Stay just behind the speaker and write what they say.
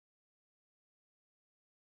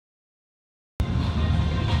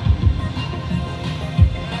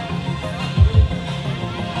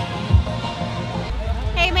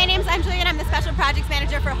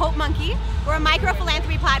HopeMonkey. We're a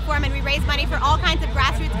micro-philanthropy platform and we raise money for all kinds of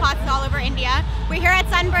grassroots causes all over India. We're here at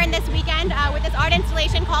Sunburn this weekend with this art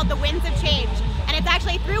installation called The Winds of Change. And it's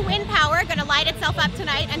actually through wind power going to light itself up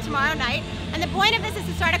tonight and tomorrow night. And the point of this is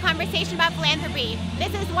to start a conversation about philanthropy. This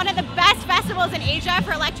is one of the best festivals in Asia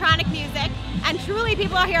for electronic music. And truly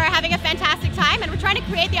people here are having a fantastic time, and we're trying to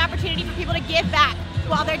create the opportunity for people to give back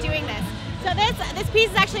while they're doing this. So this piece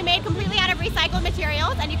is actually made completely out of recycled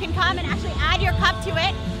materials, and you can come and actually add your cup to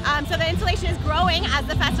it. So the installation is growing as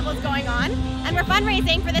the festival is going on. And we're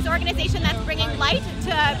fundraising for this organization that's bringing light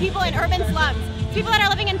to people in urban slums. People that are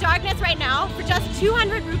living in darkness right now for just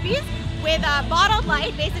 200 rupees with bottled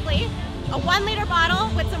light, basically. A 1 liter bottle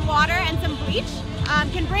with some water and some bleach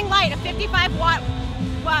can bring light, a 55 watt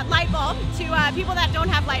light bulb, to people that don't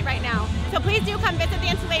have light right now. So please do come visit the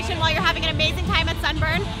installation while you're having an amazing time at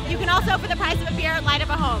Sunburn. You can also, for the price of a beer, light up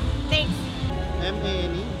a home. Thanks.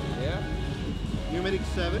 MANE. Yeah. Numeric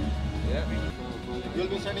 7. Yeah. You'll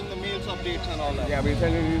be sending the mails, updates and all that. Yeah, we'll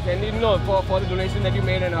send you for the donation that you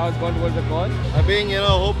made and how it's gone towards the cause. Being,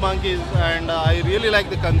 Hope Monkeys, and I really like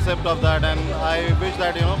the concept of that, and I wish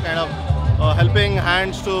that, kind of helping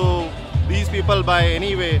hands to these people by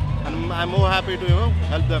any way, and I'm more happy to,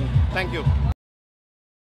 help them. Thank you.